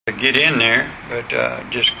get in there, but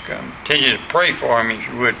just continue to pray for him if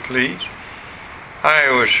you would, please.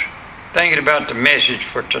 I was thinking about the message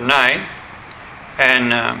for tonight,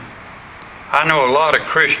 and I know a lot of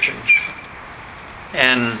Christians,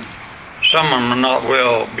 and some of them are not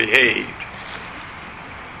well behaved.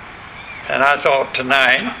 And I thought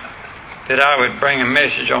tonight that I would bring a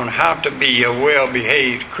message on how to be a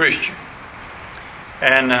well-behaved Christian.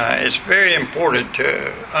 And it's very important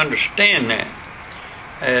to understand that.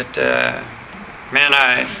 Man,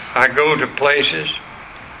 I go to places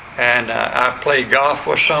and I play golf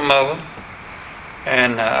with some of them.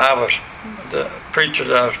 And the preacher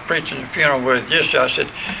that I was preaching the funeral with yesterday, I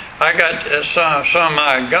said, I got some of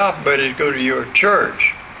my golf buddies go to your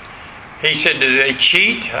church. He said, do they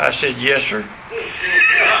cheat? I said, yes, sir.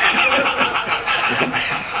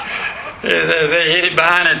 They hit it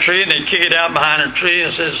behind a tree and they kick it out behind a tree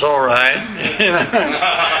and said, it's all right.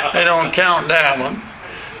 They don't count that one.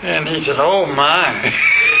 And he said, oh my.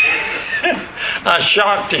 I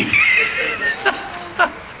shocked him.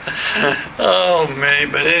 Oh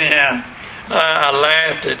man, but anyhow, I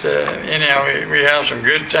laughed at, anyhow, we have some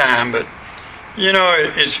good time, but you know,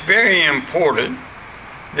 it's very important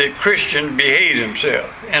that Christians behave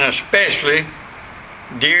themselves, and especially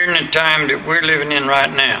during the time that we're living in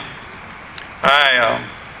right now.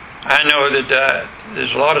 I know that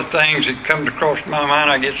there's a lot of things that come across my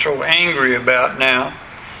mind I get so angry about now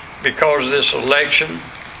because of this election,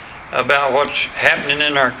 about what's happening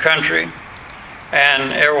in our country.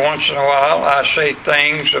 And every once in a while I say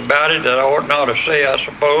things about it that I ought not to say, I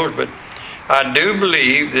suppose, but I do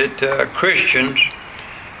believe that Christians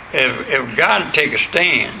have got to take a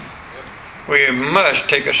stand. We must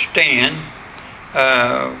take a stand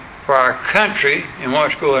for our country and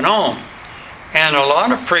what's going on. And a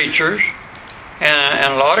lot of preachers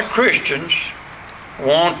and a lot of Christians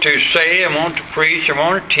want to say and want to preach and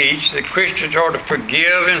want to teach that Christians ought to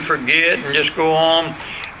forgive and forget and just go on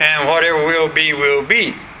and whatever will be, will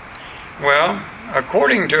be. Well,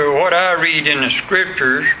 according to what I read in the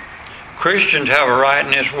Scriptures, Christians have a right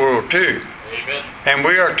in this world too. Amen. And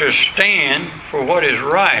we are to stand for what is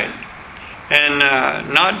right and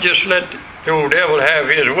not just let the old devil have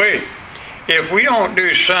his way. If we don't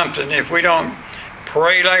do something, if we don't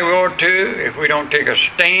pray like we ought to, if we don't take a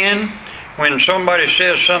stand when somebody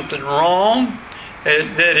says something wrong,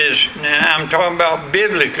 that is, I'm talking about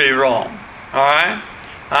biblically wrong, all right?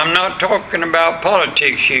 I'm not talking about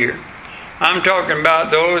politics here. I'm talking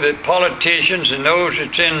about those that politicians and those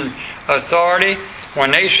that's in authority,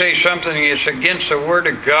 when they say something that's against the Word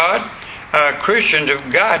of God, Christians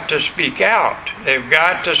have got to speak out. They've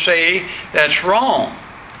got to say that's wrong.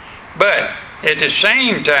 But at the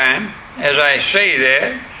same time, as I say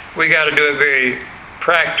that, we got to do it very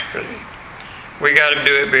practically. We got to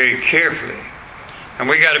do it very carefully. And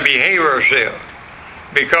we got to behave ourselves.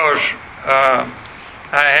 Because I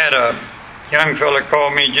had a young fellow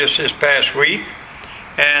call me just this past week,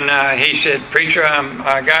 and he said, "Preacher,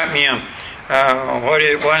 I got me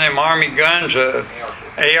one of them Army guns,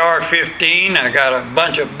 AR-15. I got a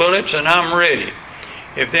bunch of bullets, and I'm ready.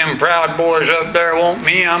 If them proud boys up there want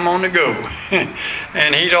me, I'm on the go."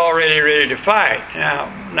 And he's already ready to fight.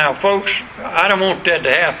 Now, folks, I don't want that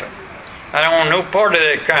to happen. I don't want no part of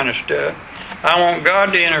that kind of stuff. I want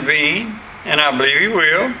God to intervene, and I believe He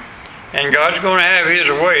will. And God's going to have His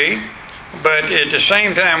way. But at the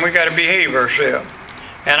same time, we got to behave ourselves.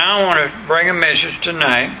 And I want to bring a message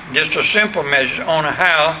tonight, just a simple message on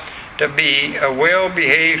how to be a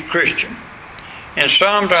well-behaved Christian. In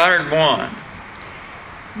Psalms 101,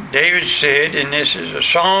 David said, and this is a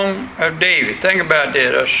song of David. Think about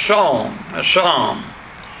that, a psalm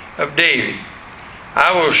of David.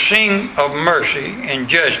 "I will sing of mercy and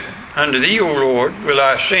judgment. Unto Thee, O Lord, will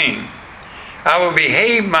I sing. I will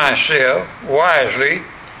behave myself wisely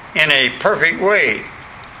in a perfect way.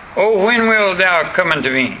 O when wilt Thou come unto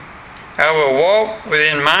me? I will walk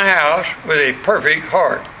within my house with a perfect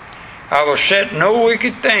heart. I will set no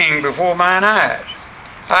wicked thing before mine eyes.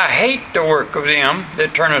 I hate the work of them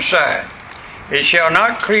that turn aside. It shall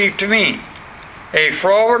not cleave to me. A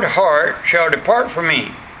froward heart shall depart from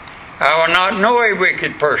me. I will not know a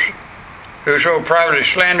wicked person. Whoso privately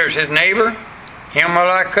slanders his neighbor, him will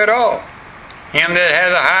I cut off. Him that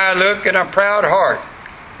hath a high look and a proud heart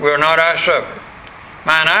will not I suffer.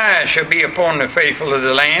 Mine eyes shall be upon the faithful of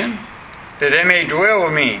the land, that they may dwell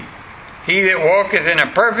with me. He that walketh in a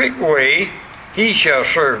perfect way, he shall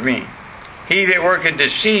serve me. He that worketh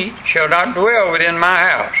deceit shall not dwell within my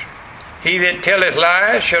house. He that telleth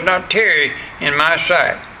lies shall not tarry in my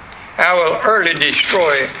sight. I will early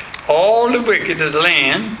destroy all the wicked of the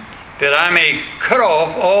land, that I may cut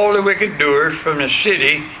off all the wicked doers from the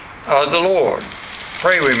city of the Lord.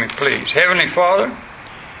 Pray with me, please. Heavenly Father,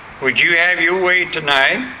 would you have your way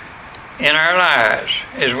tonight in our lives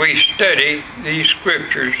as we study these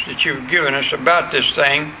scriptures that you've given us about this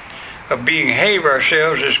thing of behave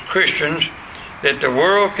ourselves as Christians, that the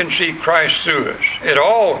world can see Christ through us at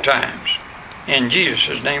all times. In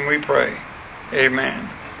Jesus' name we pray. Amen.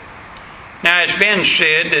 Now, it's been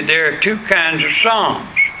said that there are two kinds of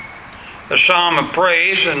psalms, a psalm of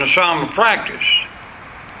praise and a psalm of practice.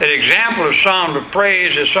 An example of psalm of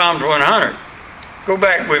praise is Psalms 100. Go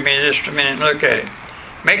back with me just a minute and look at it.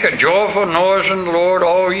 Make a joyful noise unto the Lord,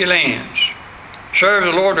 all ye lands. Serve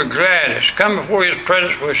the Lord with gladness. Come before his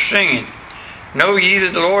presence with singing. Know ye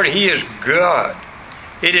that the Lord, he is God.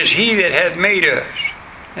 It is he that hath made us,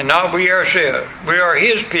 and not we ourselves. We are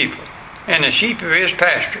his people, and the sheep of his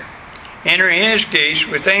pasture. Enter in his gates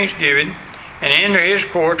with thanksgiving, and enter his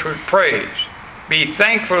courts with praise. Be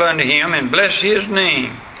thankful unto him, and bless his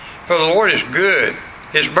name. For the Lord is good.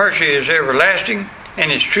 His mercy is everlasting,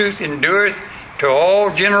 and his truth endureth to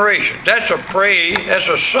all generations. That's a praise. That's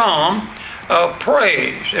a psalm of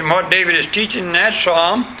praise. And what David is teaching in that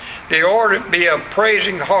psalm, there ought to be a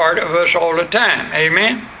praising heart of us all the time.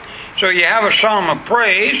 Amen? So you have a psalm of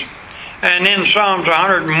praise, and then Psalms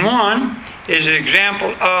 101 is an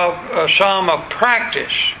example of a psalm of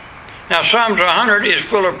practice. Now, Psalms 100 is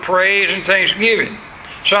full of praise and thanksgiving.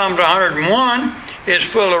 Psalms 101 is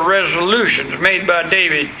full of resolutions made by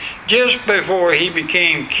David just before he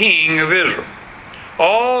became king of Israel.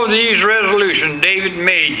 All these resolutions David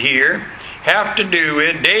made here have to do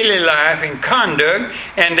with daily life and conduct,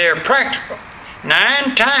 and they're practical.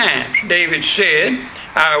 9 times David said,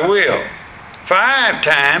 I will. 5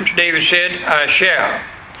 times David said, I shall.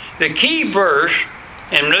 The key verse,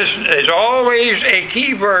 and listen, there's always a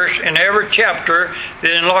key verse in every chapter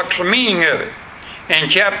that unlocks the meaning of it.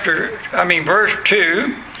 And verse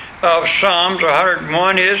 2 of Psalms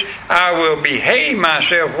 101 is, I will behave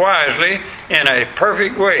myself wisely in a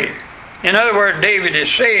perfect way. In other words, David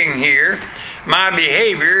is saying here, my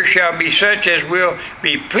behavior shall be such as will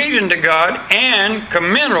be pleasing to God and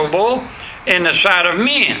commendable in the sight of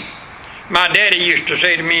men. My daddy used to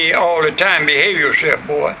say to me all the time, behave yourself,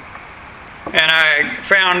 boy. And I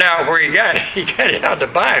found out where he got it. He got it out of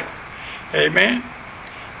the Bible. Amen.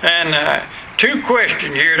 And 2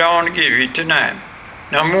 questions here that I want to give you tonight.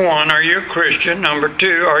 Number 1, are you a Christian? Number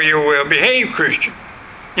 2, are you a well-behaved Christian?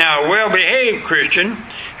 Now, a well-behaved Christian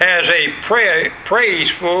has a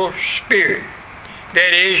praiseful spirit.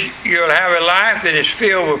 That is, you'll have a life that is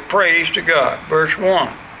filled with praise to God. Verse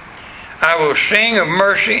 1, I will sing of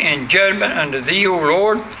mercy and judgment unto thee, O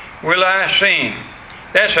Lord, will I sing.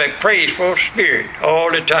 That's a praiseful spirit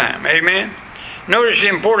all the time. Amen? Notice the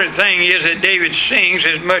important thing is that David sings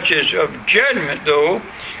as much as of judgment, though,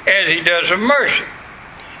 as he does of mercy.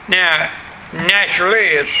 Now, naturally,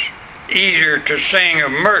 it's easier to sing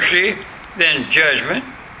of mercy than judgment.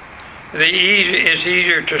 It's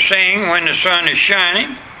easier to sing when the sun is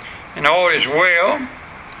shining and all is well.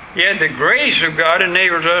 Yet the grace of God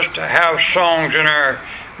enables us to have songs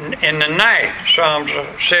in the night. Psalms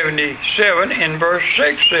 77 in verse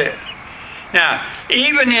 6 says. Now,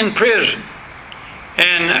 even in prison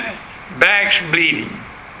and backs bleeding,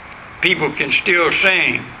 people can still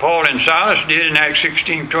sing. Paul and Silas did in Acts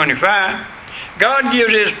 16:25. God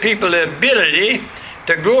gives his people the ability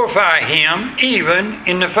to glorify him even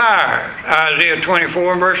in the fire. Isaiah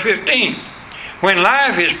 24 and verse 15. When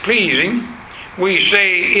life is pleasing, we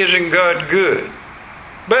say, isn't God good?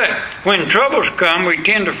 But when troubles come, we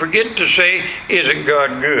tend to forget to say, isn't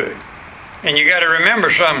God good? And you got to remember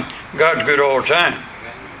something, God's good all the time.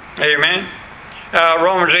 Amen.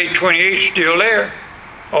 Romans 8:28 is still there.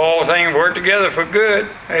 All things work together for good.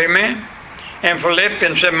 Amen. And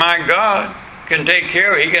Philippians said, my God can take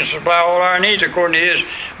care of it. He can supply all our needs according to his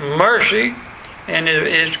mercy and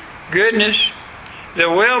his goodness. The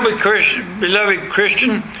beloved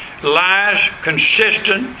Christian lies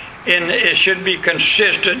consistent it should be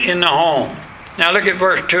consistent in the home. Now look at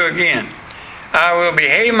verse 2 again. I will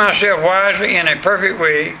behave myself wisely in a perfect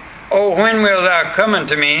way. Oh, when wilt thou come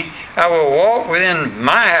unto me? I will walk within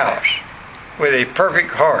my house with a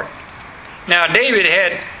perfect heart. Now David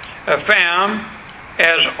had found,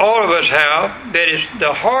 as all of us have, that is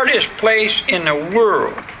the hardest place in the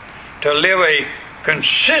world to live a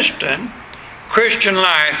consistent Christian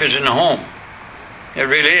life is in the home. It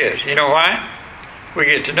really is. You know why? We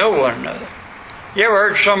get to know one another. You ever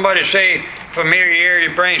heard somebody say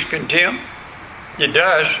familiarity brings contempt? It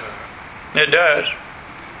does. It does.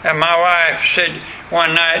 And my wife said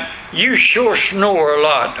one night, you sure snore a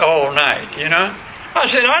lot all night, you know. I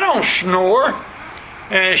said, I don't snore.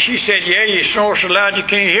 And she said, yeah, you snore so loud you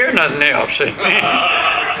can't hear nothing else.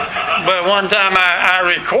 But one time I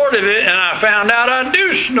recorded it and I found out I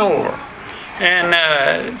do snore. And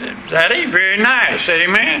that ain't very nice,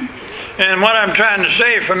 amen? And what I'm trying to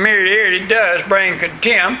say from ear to ear, it does bring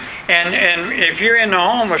contempt. And if you're in the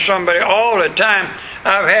home with somebody all the time,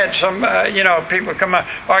 I've had some, people come up,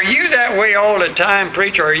 are you that way all the time,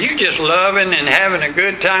 preacher? Are you just loving and having a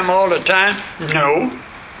good time all the time?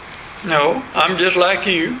 No, I'm just like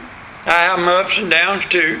you. I have my ups and downs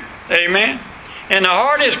too. Amen? And the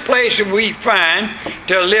hardest place that we find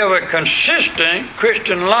to live a consistent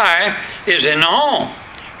Christian life is in the home.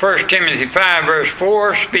 1 Timothy 5 verse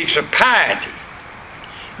 4 speaks of piety.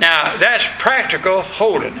 Now, that's practical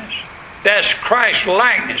holiness. That's Christ's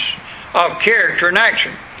likeness of character and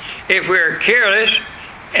action. If we're careless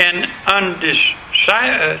and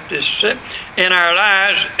undecisive in our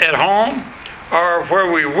lives at home or where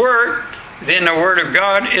we work, then the Word of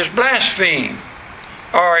God is blasphemed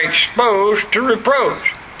or exposed to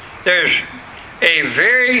reproach. There's a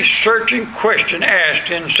very searching question asked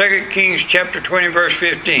in 2 Kings chapter 20 verse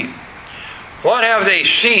 15. What have they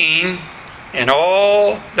seen in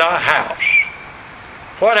all the house?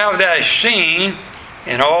 What have they seen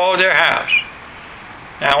in all their house?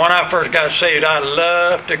 Now, when I first got saved, I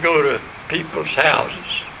loved to go to people's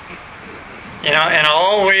houses. And I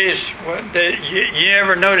always, you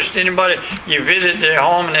ever noticed anybody, you visit their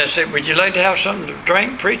home and they say, would you like to have something to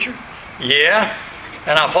drink, preacher? Yeah.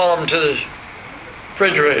 And I follow them to the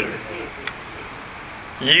refrigerator.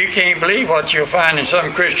 You can't believe what you'll find in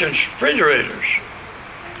some Christians' refrigerators.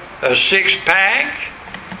 A 6-pack,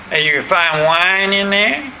 and you can find wine in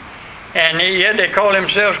there, and yet they call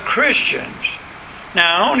themselves Christians.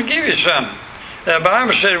 Now, I want to give you something. The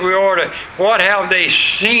Bible says we ought to, what have they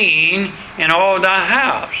seen in all thy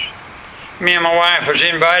house? Me and my wife was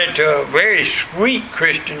invited to a very sweet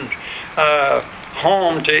Christian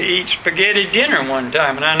home to eat spaghetti dinner one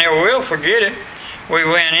time, and I never will forget it. We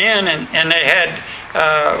went in and they had,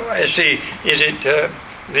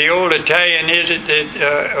 the old Italian, is it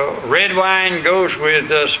that red wine goes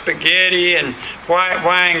with spaghetti and white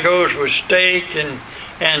wine goes with steak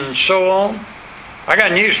and so on? I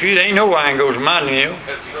got news for you. There ain't no wine goes with my meal.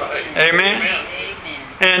 That's right. Amen.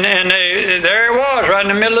 And there it was, right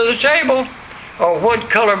in the middle of the table. Oh,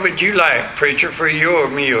 what color would you like, preacher, for your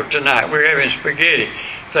meal tonight? We're having spaghetti.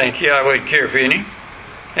 Thank you. I wouldn't care for any.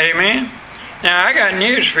 Amen. Now, I got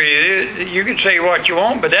news for you. You can say what you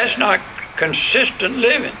want, but that's not consistent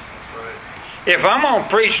living. Right. If I'm going to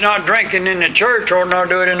preach not drinking in the church, or not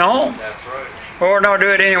do it in the home. That's right. Or not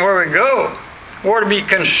do it anywhere we go. Or to be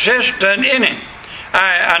consistent in it.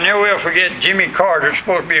 I never will forget Jimmy Carter,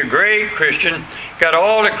 supposed to be a great Christian, got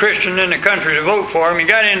all the Christians in the country to vote for him. He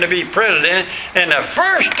got in to be president, and the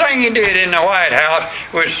first thing he did in the White House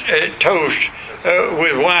was toast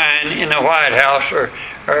with wine in the White House, or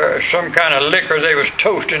some kind of liquor they was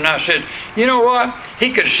toasting. I said, you know what?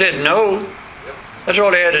 He could have said no. That's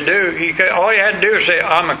all he had to do. All he had to do was say,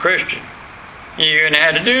 I'm a Christian. You didn't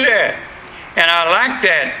have to do that. And I like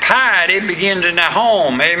that. Piety begins in the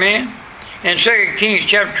home. Amen. And 2 Kings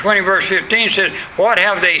chapter 20 verse 15 says, what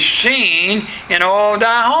have they seen in all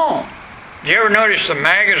thy home? Do you ever notice the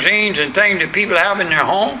magazines and things that people have in their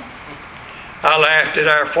home? I laughed at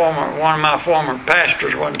one of my former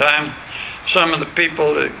pastors one time. Some of the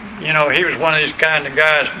people that, he was one of these kind of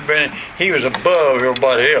guys, but he was above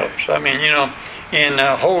everybody else. I mean, in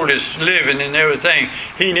holiness living and everything.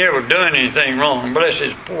 He never done anything wrong. Bless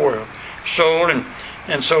his poor soul.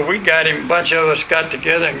 And so we got him, a bunch of us got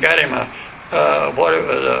together and got him a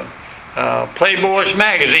Playboy's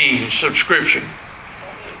magazine subscription.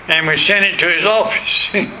 And we sent it to his office.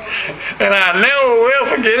 And I never will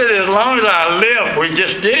forget it as long as I live. We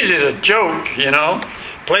just did it as a joke,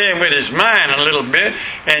 playing with his mind a little bit.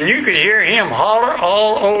 And you could hear him holler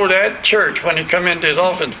all over that church when he come into his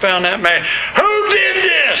office and found that man. Who did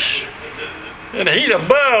this? And he's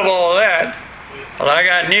above all that. Well, I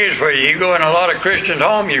got news for you. You go in a lot of Christians'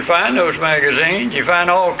 home, you find those magazines. You find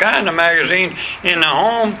all kinds of magazines in the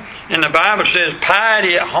home. And the Bible says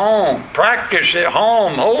piety at home, practice at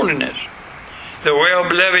home, holiness. The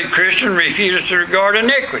well-beloved Christian refuses to regard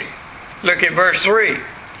iniquity. Look at verse 3.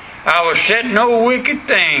 I will set no wicked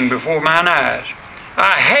thing before mine eyes.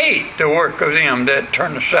 I hate the work of them that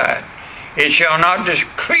turn aside. It shall not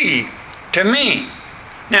cleave to me.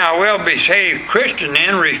 Now, a well-behaved Christian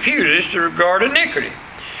then refuses to regard iniquity.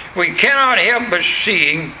 We cannot help but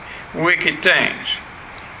seeing wicked things.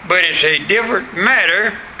 But it's a different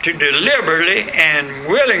matter to deliberately and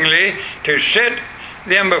willingly to set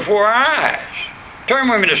them before our eyes. Turn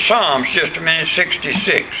with me to Psalms just a minute,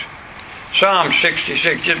 66. Psalm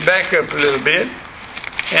 66. Just back up a little bit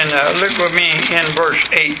and look with me in verse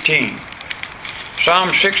 18.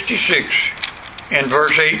 Psalm 66 in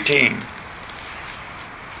verse 18.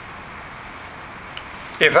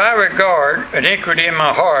 If I regard iniquity in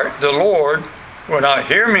my heart, the Lord will not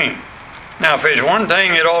hear me. Now, if there's one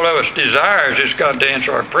thing that all of us desires, it's God to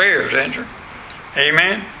answer our prayers, answer.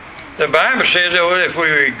 Amen? The Bible says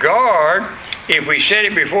that if we set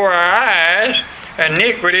it before our eyes,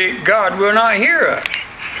 iniquity, God will not hear us.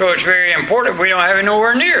 So it's very important we don't have it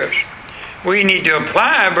nowhere near us. We need to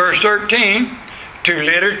apply verse 13 to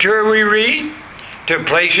literature we read, to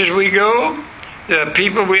places we go, the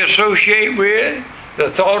people we associate with, the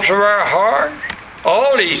thoughts of our heart.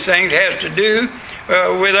 All these things has to do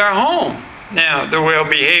with our home. Now, the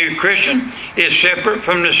well-behaved Christian is separate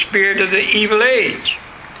from the spirit of the evil age.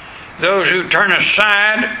 Those who turn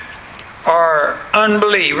aside are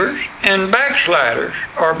unbelievers, and backsliders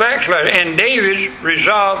are backsliders. And David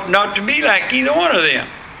resolved not to be like either one of them.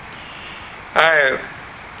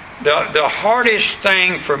 The hardest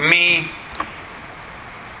thing for me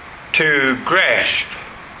to grasp,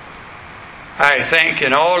 I think,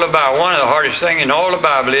 one of the hardest things in all the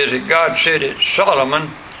Bible is that God said that Solomon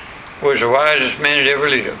was the wisest man that ever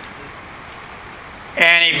lived.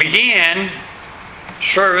 And he began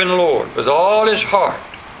serving the Lord with all his heart,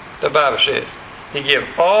 the Bible says. He gave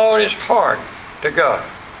all his heart to God.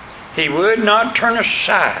 He would not turn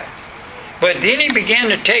aside. But then he began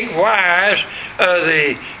to take wives of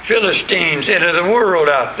the Philistines and of the world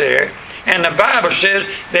out there. And the Bible says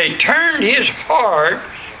they turned his heart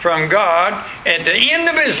from God. At the end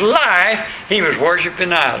of his life, he was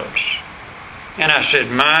worshiping idols. And I said,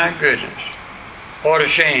 my goodness, what a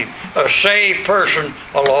shame. A saved person,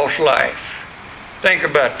 a lost life. Think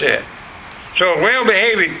about that. So a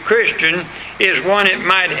well-behaved Christian is one that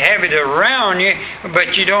might have it around you,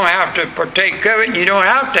 but you don't have to partake of it, and you don't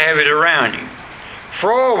have to have it around you.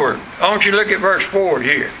 Froward. I want you to look at verse 4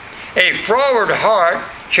 here. A froward heart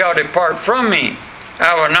shall depart from me.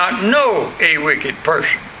 I will not know a wicked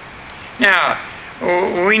person. Now,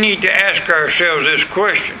 we need to ask ourselves this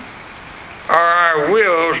question. Are our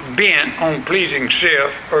wills bent on pleasing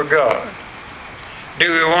self or God?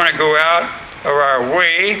 Do we want to go out of our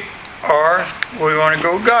way, or we want to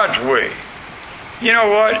go God's way? You know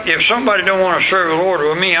what? If somebody don't want to serve the Lord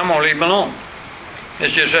with me, I'm going to leave them alone.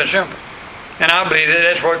 It's just that simple. And I believe that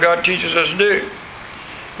that's what God teaches us to do.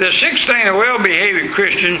 The sixth thing a well-behaved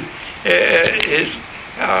Christian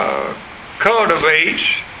cultivates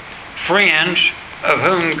friends of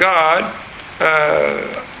whom God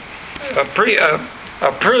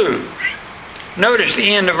approves. Notice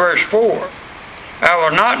the end of verse 4. I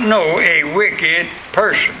will not know a wicked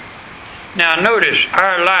person. Now notice,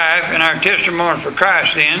 our life and our testimony for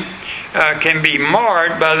Christ then can be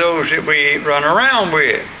marred by those that we run around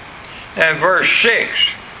with. Verse 6.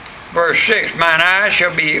 Mine eyes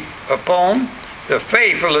shall be upon the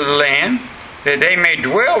faithful of the land, that they may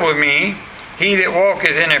dwell with me. He that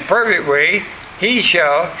walketh in a perfect way, he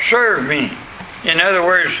shall serve me. In other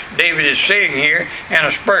words, David is saying here, and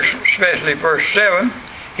especially verse 7,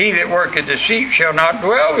 he that worketh deceit shall not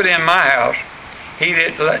dwell within my house. He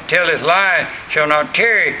that telleth lies shall not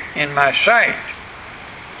tarry in my sight.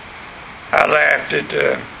 I laughed at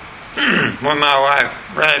when right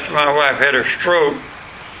after my wife had her stroke,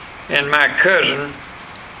 and my cousin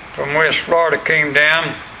from West Florida came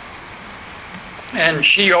down, and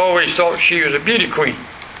she always thought she was a beauty queen.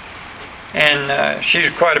 And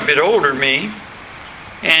she's quite a bit older than me.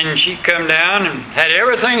 And she come down and had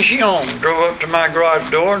everything she owned, drove up to my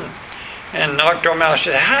garage door and knocked on me. I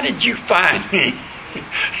said, how did you find me?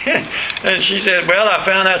 And she said, well, I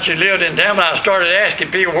found out you lived in town, and I started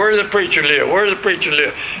asking people, where does the preacher live? Where does the preacher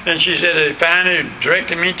live? And she said, they finally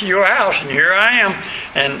directed me to your house, and here I am.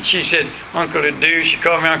 And she said, Uncle Adu, she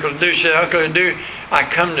called me Uncle Adu. She said, Uncle Adu, I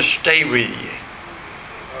come to stay with you.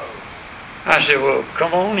 I said, well,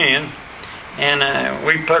 come on in. And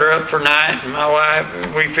we put her up for night, and my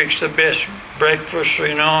wife, we fixed the best breakfast,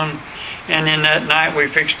 and then that night we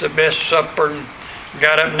fixed the best supper, and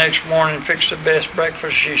got up next morning and fixed the best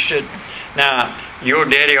breakfast. She said, now, your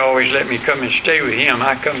daddy always let me come and stay with him.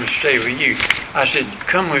 I come to stay with you. I said,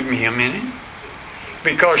 come with me a minute.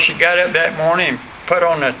 Because she got up that morning and put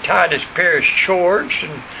on the tightest pair of shorts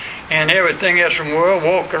and everything else in the world,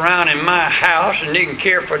 walked around in my house and didn't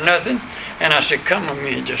care for nothing. And I said, come with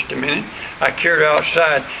me just a minute. I carried her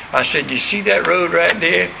outside. I said, you see that road right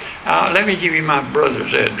there? Let me give you my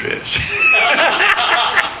brother's address.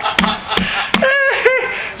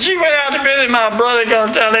 She went out to visit my brother,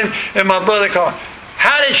 going to tell him, and my brother called,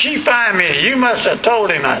 how did she find me? You must have told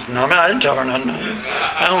him. I said, no, I didn't tell her nothing.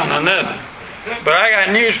 I don't know nothing. But I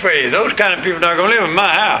got news for you. Those kind of people are not going to live in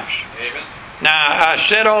my house. Amen. Now, I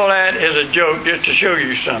said all that as a joke just to show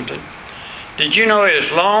you something. Did you know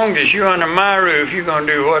as long as you're under my roof, you're going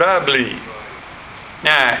to do what I believe?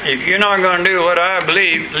 Now, if you're not going to do what I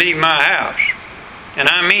believe, leave my house. And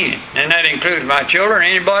I mean it. And that includes my children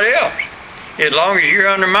and anybody else. As long as you're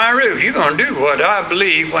under my roof, you're going to do what I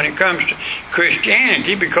believe when it comes to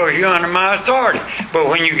Christianity because you're under my authority. But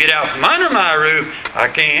when you get out from under my roof, I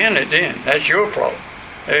can't handle it then. That's your problem.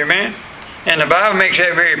 Amen? And the Bible makes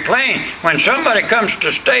that very plain. When somebody comes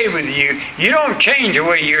to stay with you, you don't change the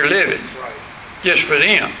way you're living just for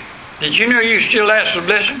them. Did you know you still ask the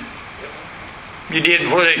blessing? You did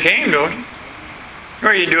before they came, don't you?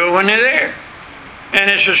 Or you do it when they're there. And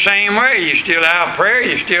it's the same way. You still have prayer.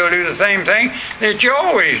 You still do the same thing that you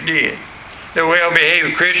always did. The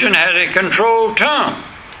well-behaved Christian has a controlled tongue.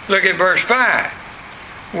 Look at verse 5.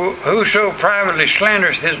 Whoso privately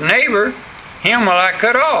slandereth his neighbor, him will I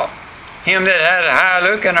cut off. Him that has a high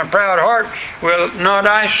look and a proud heart will not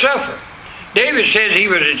I suffer. David says he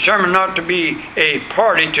was determined not to be a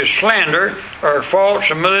party to slander or false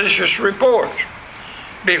and malicious reports.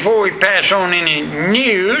 Before we pass on any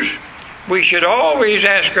news, we should always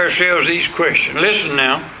ask ourselves these questions. Listen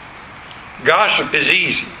now. Gossip is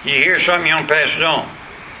easy. You hear something, you don't pass it on.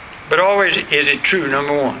 But always, is it true,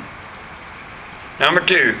 number one? Number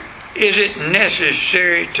two, is it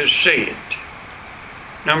necessary to say it?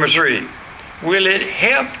 Number three, will it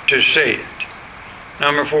help to say it?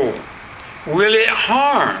 Number four, will it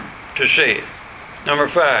harm to say it? Number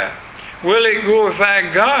five, will it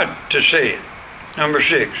glorify God to say it? Number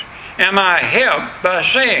six, am I helped by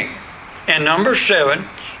saying it? And number seven,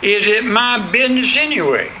 is it my business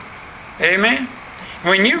anyway? Amen?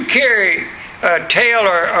 When you carry a tale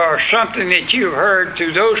or something that you've heard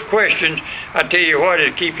through those questions, I tell you what,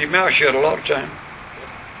 it'll keep your mouth shut a lot of time.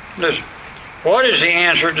 Listen, what is the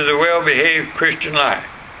answer to the well-behaved Christian life?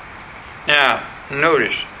 Now,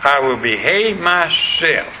 notice, I will behave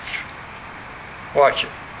myself. Watch it.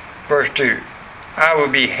 Verse 2. I will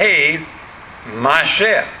behave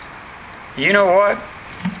myself. You know what?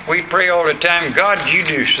 We pray all the time, God, you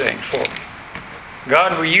do things for me.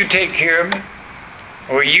 God, will you take care of me?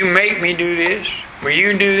 Will you make me do this? Will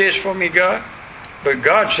you do this for me, God? But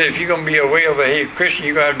God said if you're going to be a well-behaved Christian,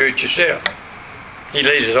 you've got to do it yourself. He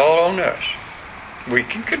lays it all on us. We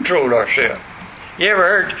can control ourselves. You ever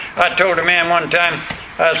heard, I told a man one time,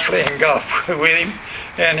 I was playing golf with him,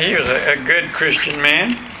 and he was a good Christian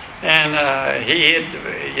man, and he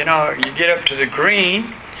had, you get up to the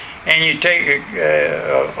green, and you take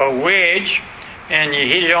a wedge and you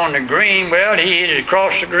hit it on the green. Well, he hit it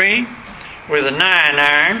across the green with a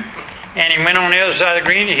 9-iron, and he went on the other side of the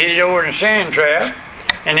green, he hit it over in the sand trap,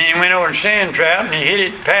 and then he went over the sand trap and he hit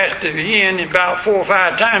it past the end about 4 or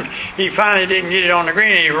 5 times. He finally didn't get it on the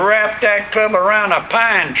green. He wrapped that club around a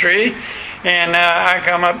pine tree, and I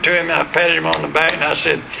come up to him and I patted him on the back and I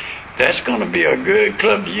said, that's going to be a good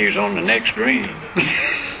club to use on the next green.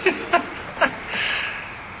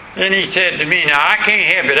 And he said to me, now I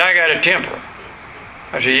can't help it, I got a temper.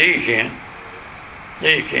 I said, yeah you can.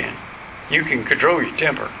 Yeah you can. You can control your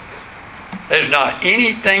temper. There's not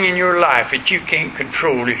anything in your life that you can't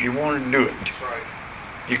control if you want to do it. That's right.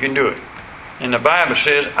 You can do it. And the Bible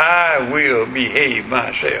says, I will behave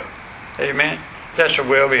myself. Amen? That's a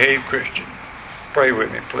well-behaved Christian. Pray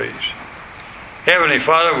with me, please. Heavenly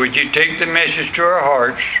Father, would you take the message to our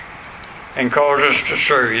hearts and cause us to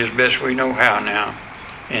serve you as best we know how now.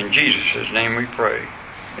 In Jesus' name we pray.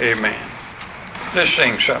 Amen. Let's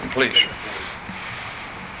sing something, please, sir.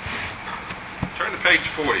 Turn to page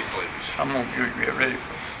 40, please. I'm going to get ready.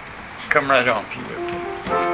 Come right on, if you will.